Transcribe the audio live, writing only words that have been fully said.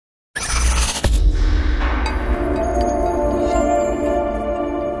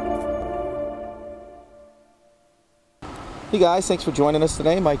Hey guys, thanks for joining us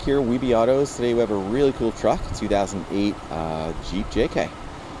today. Mike here, Weeby Autos. Today we have a really cool truck, 2008 Jeep JK.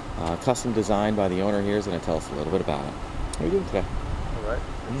 Custom designed by the owner here. Is going to tell us a little bit about it. How are you doing today? All right.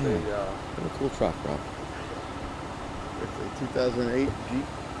 It's a cool truck, bro. It's a 2008 Jeep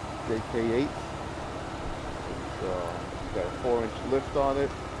JK8. It's got a 4-inch lift on it,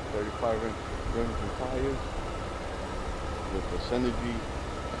 35-inch rims and tires, with the Synergy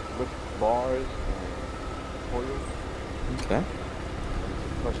lift bars and coils. Okay. It's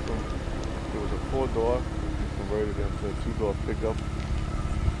a custom. It was a 4-door. We converted it into a 2-door pickup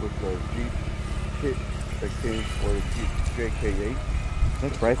with the Jeep kit that came for the Jeep JK8.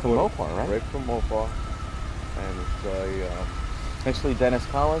 That's right from Mopar, right? Right from Mopar. And it's a... Actually, Dennis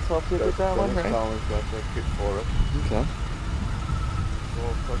Collins helped you with that one, right? Dennis Collins got that kit for us. Okay. It's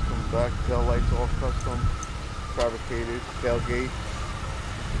all custom back, tail lights all custom, fabricated, tailgate,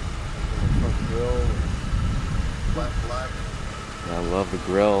 and the front grille, flat black. Yeah, I love the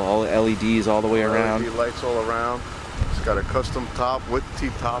grill, all the LEDs all the way around. LED lights all around. It's got a custom top with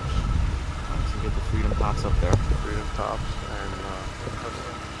T-tops. So you get the Freedom tops up there. Freedom tops and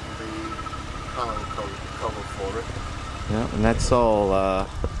custom the Tonneau cover for it. Yeah, and that's all,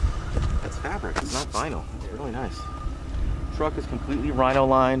 that's fabric, it's not vinyl. It's really nice. Truck is completely Rhino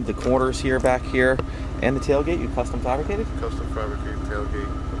lined, the corners here, back here, and the tailgate, you custom fabricated? Custom fabricated tailgate,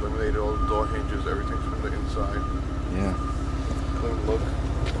 eliminated all the door hinges, everything's from the inside. Yeah. Clean look,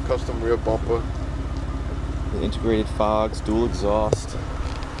 custom rear bumper. The integrated fogs, dual exhaust.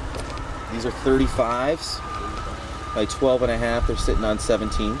 These are 35s by 12.5, they're sitting on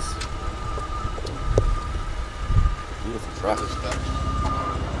 17s. Beautiful truck.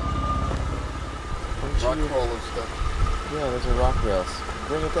 Rock roller steps. Yeah, those are rock rails.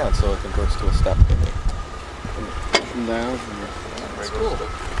 Bring it down so it converts to a step. Push them down. That's cool.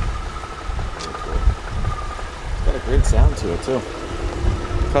 It's got a great sound to it too.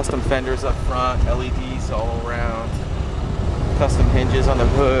 Custom fenders up front, LEDs all around. Custom hinges on the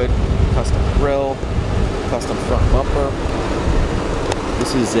hood. Custom grille. Custom front bumper.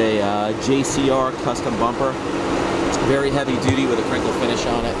 This is a JCR custom bumper. Very heavy duty with a crinkle finish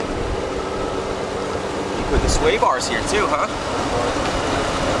on it. You put the sway bars here too, huh?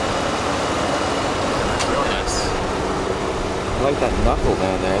 Real nice. I like that knuckle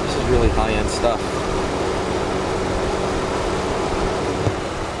down there. This is really high-end stuff.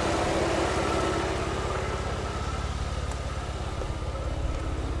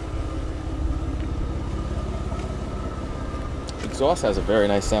 Exhaust has a very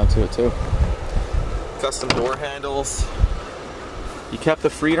nice sound to it too. Custom door handles. You kept the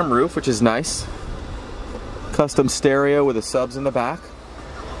Freedom roof, which is nice. Custom stereo with the subs in the back.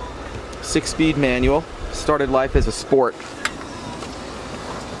 6-speed manual. Started life as a sport.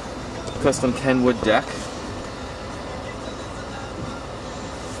 Custom Kenwood deck.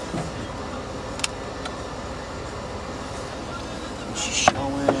 She's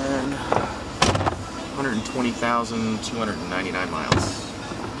showing 120,299 miles.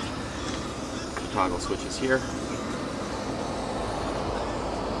 Toggle switches here.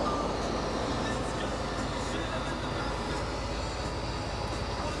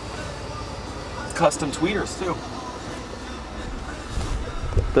 Custom tweeters too.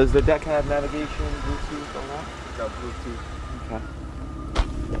 Does the deck have navigation, Bluetooth, all that? It's got Bluetooth. Okay.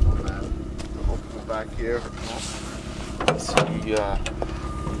 On that. Open the back here. So you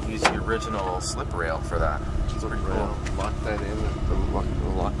use the original slip rail for that. It's pretty cool. Lock that in. The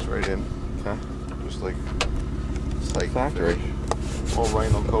lock's right in. Okay. Just like factory. All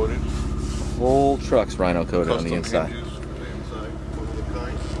Rhino coated. Whole truck's Rhino coated on the inside. Hinges on the inside. One of the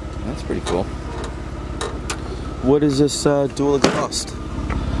kind. That's pretty cool. What is this dual exhaust?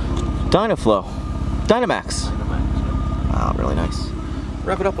 Dynomax. Dynomax. Wow, really nice.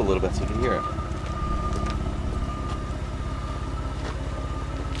 Rev it up a little bit so you can hear it.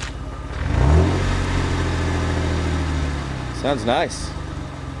 Sounds nice.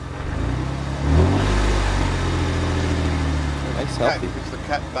 Nice, healthy. It's the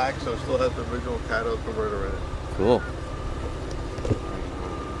cat back, so it still has the original Cato converter in it. Cool.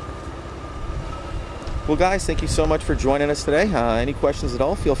 Well guys, thank you so much for joining us today. Any questions at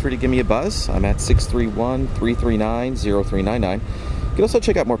all, feel free to give me a buzz. I'm at 631-339-0399. You can also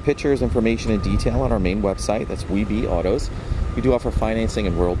check out more pictures, information, and detail on our main website. That's Weeby Autos. We do offer financing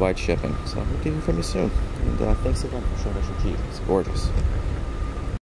and worldwide shipping. So we'll hear from you soon. And thanks again for showing us your Jeep. It's gorgeous.